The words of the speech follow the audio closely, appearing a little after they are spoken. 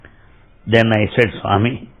Then I said,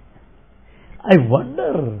 Swami, I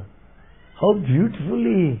wonder how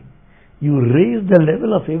beautifully you raise the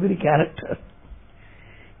level of every character.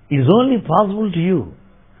 It is only possible to you,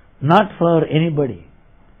 not for anybody.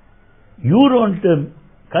 You don't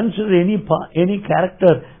consider any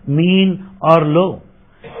character mean or low.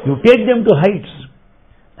 You take them to heights.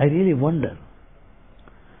 I really wonder.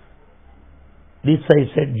 This I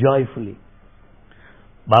said joyfully.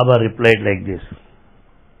 Baba replied like this.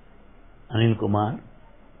 Anil Kumar,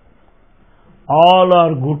 all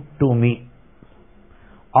are good to me.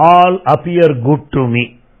 All appear good to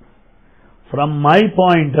me. From my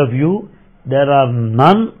point of view, there are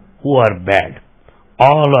none who are bad.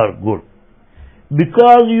 All are good.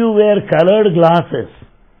 Because you wear colored glasses,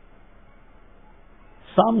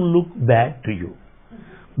 some look bad to you.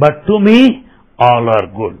 But to me, all are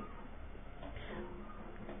good.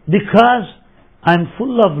 Because I am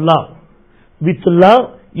full of love. With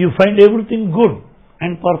love, you find everything good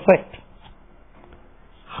and perfect.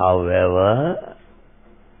 However,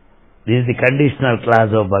 this is the conditional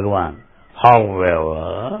clause of Bhagavan.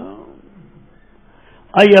 However,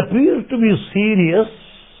 I appear to be serious.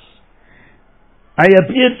 I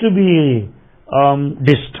appear to be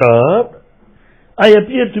disturbed. I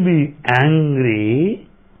appear to be angry.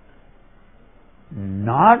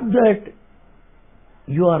 Not that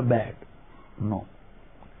you are bad. No.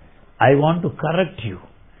 I want to correct you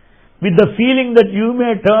with the feeling that you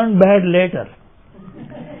may turn bad later.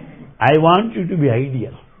 I want you to be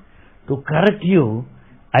ideal. To correct you,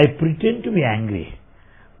 I pretend to be angry.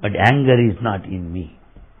 But anger is not in me.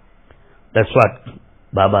 That's what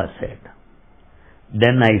Baba said.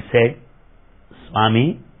 Then I said,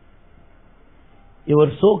 Swami, you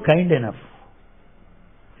were so kind enough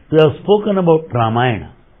to have spoken about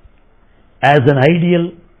Ramayana as an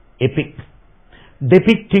ideal epic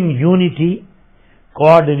depicting unity,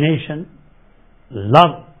 coordination,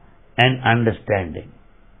 love and understanding.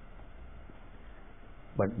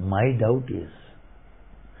 But my doubt is,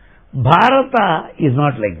 Bharata is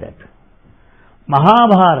not like that.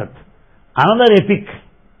 Mahabharata, another epic,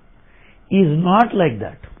 is not like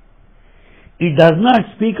that. It does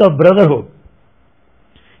not speak of brotherhood.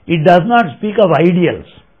 It does not speak of ideals.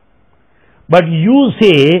 But you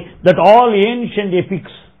say that all ancient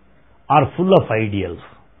epics are full of ideals.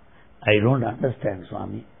 I don't understand,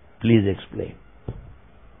 Swami. Please explain.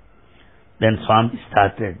 Then Swami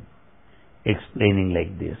started explaining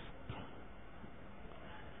like this.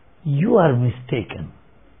 You are mistaken.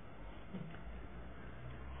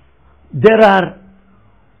 There are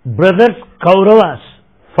brothers Kauravas,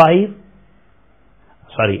 100.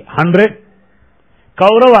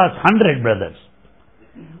 Kauravas, 100 brothers.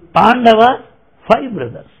 Pandavas, 5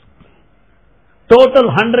 brothers. Total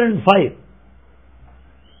 105.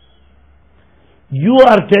 You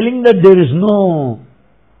are telling that there is no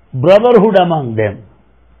brotherhood among them.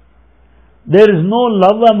 There is no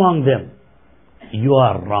love among them. You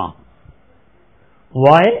are wrong.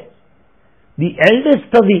 Why? The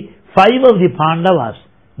eldest of the 5 of the Pandavas,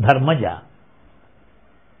 Dharmaja,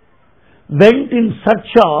 went in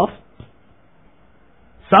search of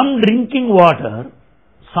some drinking water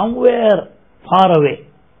somewhere far away.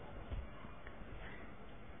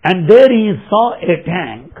 And there he saw a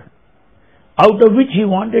tank out of which he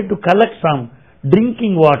wanted to collect some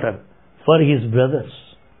drinking water for his brothers.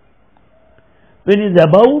 When he is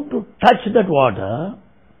about to touch that water,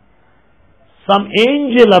 some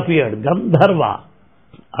angel appeared, Gandharva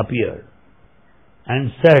appeared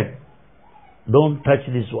and said, don't touch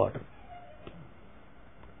this water.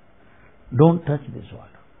 Don't touch this water.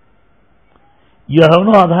 You have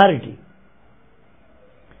no authority.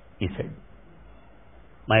 He said,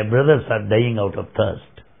 my brothers are dying out of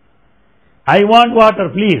thirst. I want water,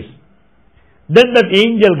 please. Then that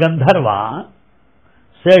angel Gandharva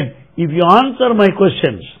said, if you answer my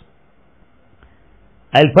questions,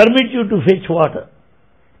 I'll permit you to fetch water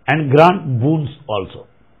and grant boons also.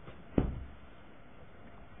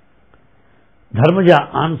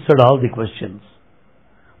 Dharmaja answered all the questions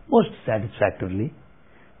most satisfactorily,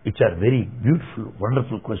 which are very beautiful,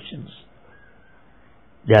 wonderful questions.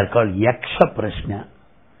 They are called Yaksha Prashna.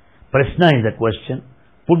 Prashna is a question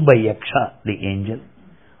put by Yaksha, the angel.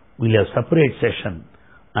 We'll have separate session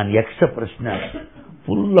on Yaksha Prashna,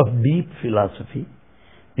 full of deep philosophy,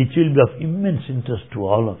 which will be of immense interest to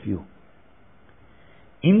all of you.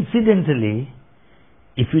 Incidentally,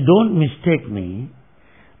 if you don't mistake me,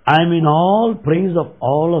 I am in all praise of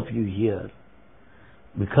all of you here,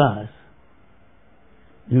 because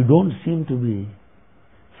you don't seem to be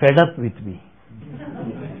fed up with me.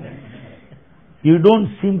 You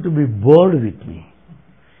don't seem to be bored with me.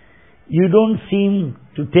 You don't seem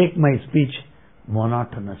to take my speech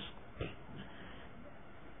monotonous.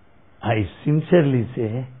 I sincerely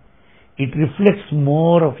say, it reflects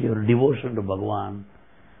more of your devotion to Bhagavan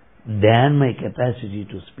than my capacity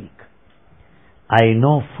to speak. I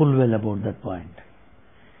know full well about that point.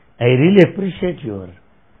 I really appreciate your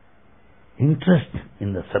interest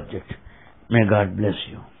in the subject. May God bless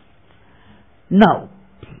you. Now,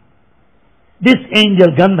 this angel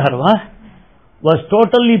Gandharva was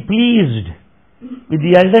totally pleased with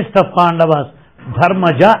the eldest of Pandavas,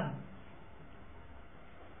 Dharmaja,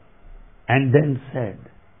 and then said,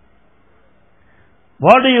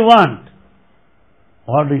 "What do you want?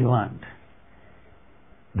 What do you want?"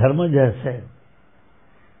 Dharmaja said,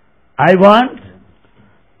 "I want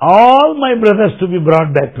all my brothers to be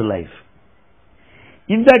brought back to life."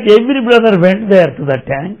 In fact, every brother went there to the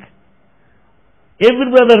tank. Every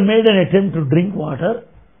brother made an attempt to drink water,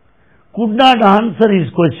 could not answer his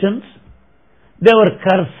questions. They were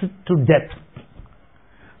cursed to death.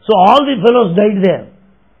 So all the fellows died there.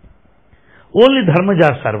 Only Dharmaja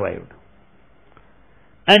survived.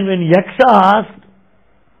 And when Yaksha asked,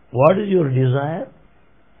 "What is your desire?"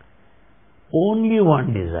 Only one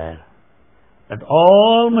desire, that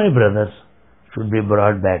all my brothers should be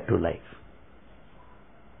brought back to life.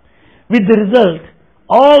 With the result,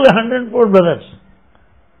 all the 104 brothers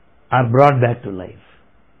are brought back to life.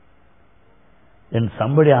 Then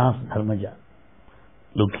somebody asked Dharmaja,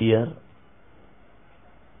 "Look here,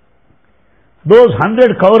 those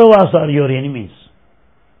 100 Kauravas are your enemies.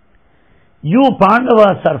 You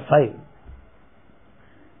Pandavas are 5.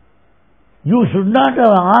 You should not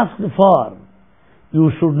have asked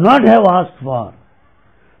for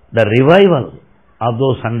the revival of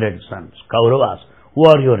those 100 sons, Kauravas, who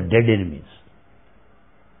are your dead enemies."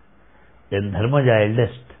 Then Dharmaja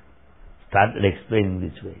eldest started explaining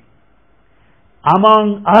this way.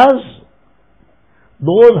 Among us,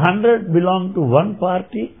 those 100 belong to one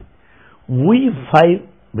party, we 5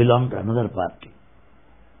 belong to another party.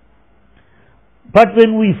 But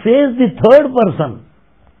when we face the third person,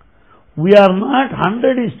 we are not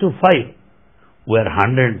 100:5, we are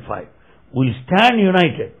 105. We stand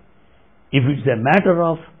united. If it's a matter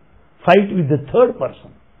of fight with the third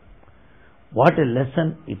person, what a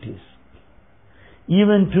lesson it is.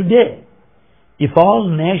 Even today, if all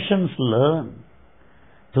nations learn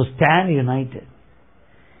to stand united,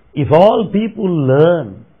 if all people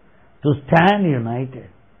learn to stand united,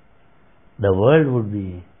 the world would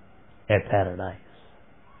be a paradise.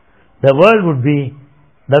 The world would be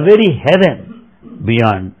the very heaven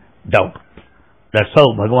beyond doubt. That's how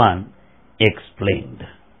Bhagavan explained.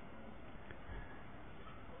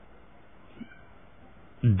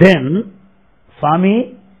 Then,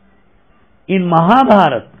 Swami, in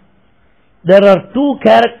Mahabharata, there are 2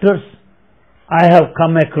 characters I have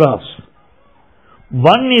come across.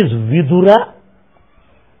 One is Vidura,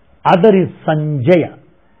 other is Sanjaya.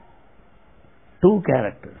 2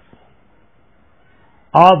 characters.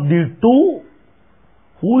 Of the 2,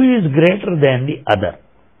 who is greater than the other?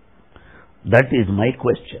 That is my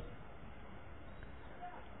question.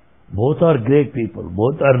 Both are great people,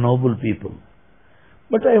 both are noble people.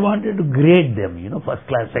 But I wanted to grade them, first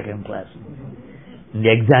class, second class, in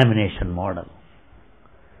the examination model.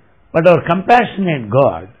 But our compassionate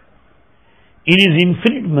God, in His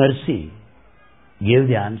infinite mercy, gave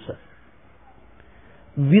the answer.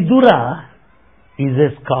 Vidura is a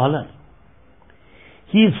scholar.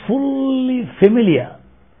 He is fully familiar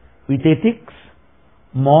with ethics,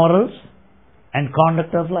 morals, and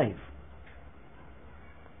conduct of life.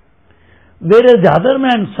 Whereas the other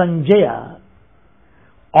man, Sanjaya,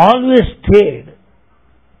 always stayed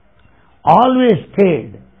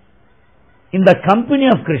in the company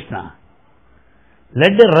of Krishna,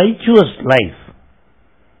 led a righteous life.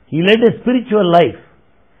 He led a spiritual life,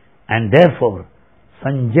 and therefore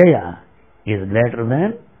Sanjaya is greater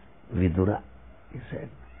than Vidura, he said.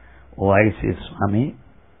 Why is Swami?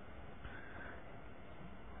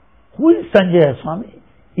 Who is Sanjaya, Swami?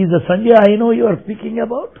 Is the Sanjaya I know you are speaking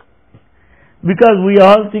about? Because we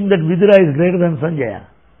all think that Vidura is greater than Sanjaya.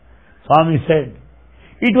 Swami said,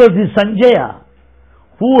 it was the Sanjaya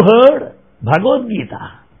who heard Bhagavad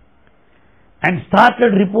Gita and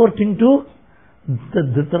started reporting to the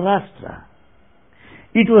Dhritarashtra.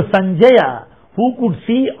 It was Sanjaya who could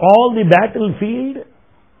see all the battlefield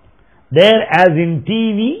there as in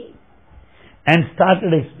TV and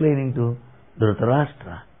started explaining to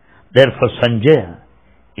Dhritarashtra. Therefore Sanjaya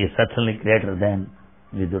is certainly greater than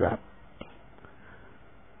Vidura.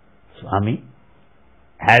 Swami,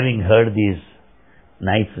 having heard these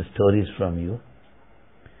nice stories from you,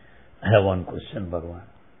 I have one question, Bhagavan.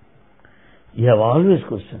 You have always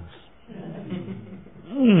questions.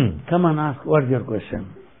 Come on, ask, what is your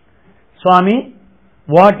question? Swami,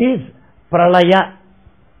 what is pralaya?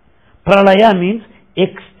 Pralaya means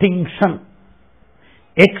extinction.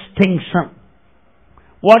 Extinction.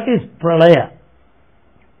 What is pralaya?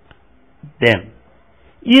 Then,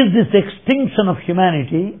 is this extinction of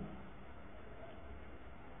humanity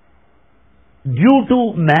due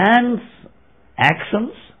to man's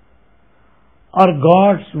actions or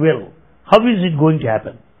God's will? How is it going to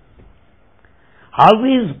happen? How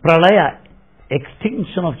is pralaya,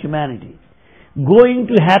 extinction of humanity, going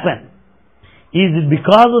to happen? Is it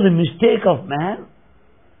because of the mistake of man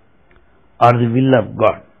or the will of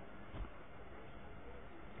God?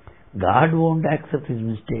 God won't accept his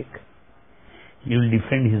mistake. He will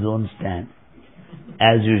defend his own stand,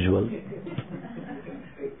 as usual.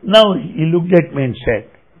 Now he looked at me and said,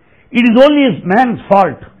 it is only man's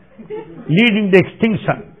fault leading to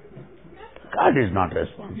extinction. God is not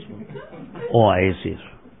responsible. Oh, I see.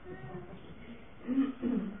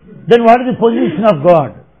 Then what is the position of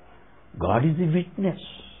God? God is the witness.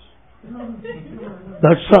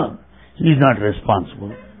 That's all. He is not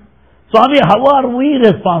responsible. Swami, how are we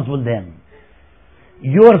responsible then?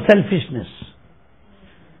 Your selfishness,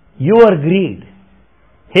 your greed,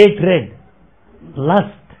 hatred,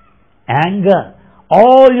 lust, anger,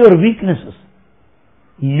 all your weaknesses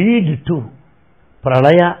lead to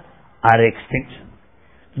pralaya or extinction.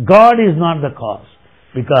 God is not the cause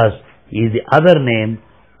because he is the other name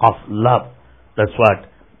of love. That's what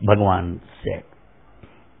Bhagavan said.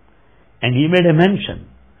 And he made a mention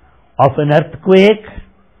of an earthquake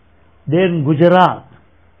there in Gujarat.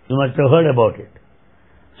 You must have heard about it.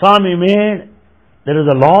 Swami made, there is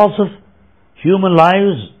a loss of human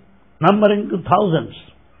lives numbering to thousands.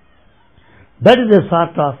 That is a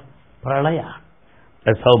sort of pralaya.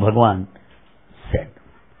 That's how Bhagavan said.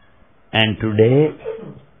 And today,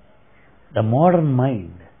 the modern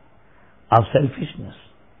mind of selfishness,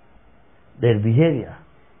 their behavior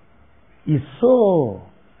is so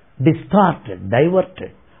distorted,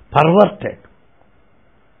 diverted, perverted.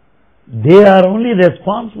 They are only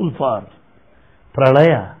responsible for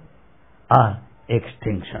pralaya or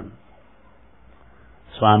extinction.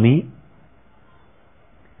 Swami,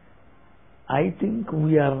 I think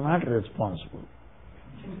we are not responsible.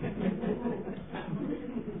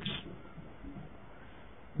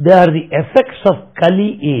 They are the effects of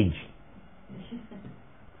Kali age.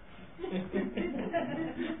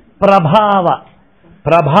 Prabhava.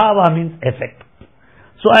 Prabhava means effect.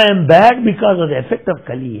 So I am bad because of the effect of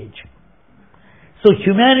Kali age. So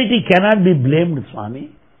humanity cannot be blamed,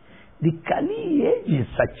 Swami. The Kali age is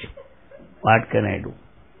such. What can I do?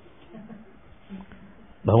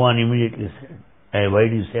 Bhagavan immediately said, hey, why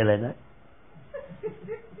do you say like that?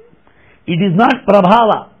 It is not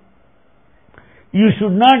Prabhava. You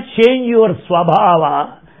should not change your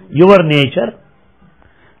Swabhava, your nature,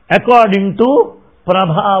 according to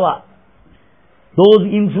Prabhava. Those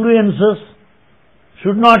influences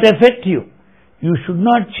should not affect you. You should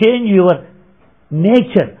not change your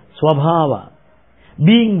nature, Swabhava,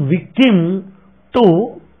 being victim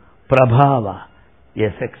to Prabhava, the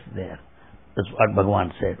effects there. That's what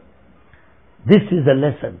Bhagavan said. This is the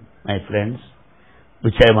lesson, my friends,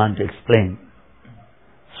 which I want to explain.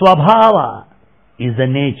 Swabhava is the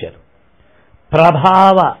nature.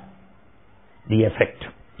 Prabhava, the effect.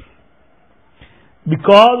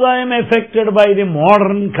 Because I am affected by the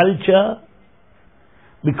modern culture,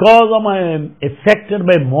 because I am affected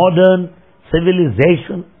by modern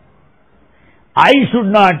civilization, I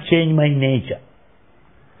should not change my nature.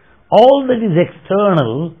 All that is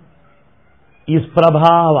external is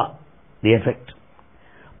Prabhava, the effect.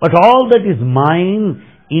 But all that is mine,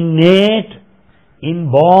 innate,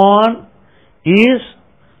 inborn, is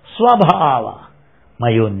Swabhava,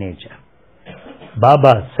 my own nature.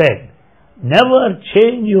 Baba said, never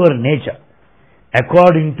change your nature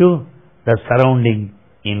according to the surrounding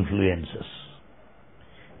influences.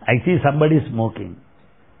 I see somebody smoking.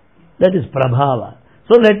 That is Prabhava.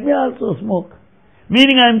 So let me also smoke.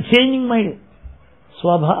 Meaning I am changing my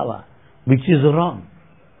Swabhava, which is wrong.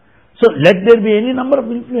 So let there be any number of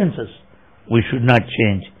influences. We should not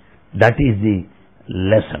change. That is the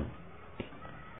lesson.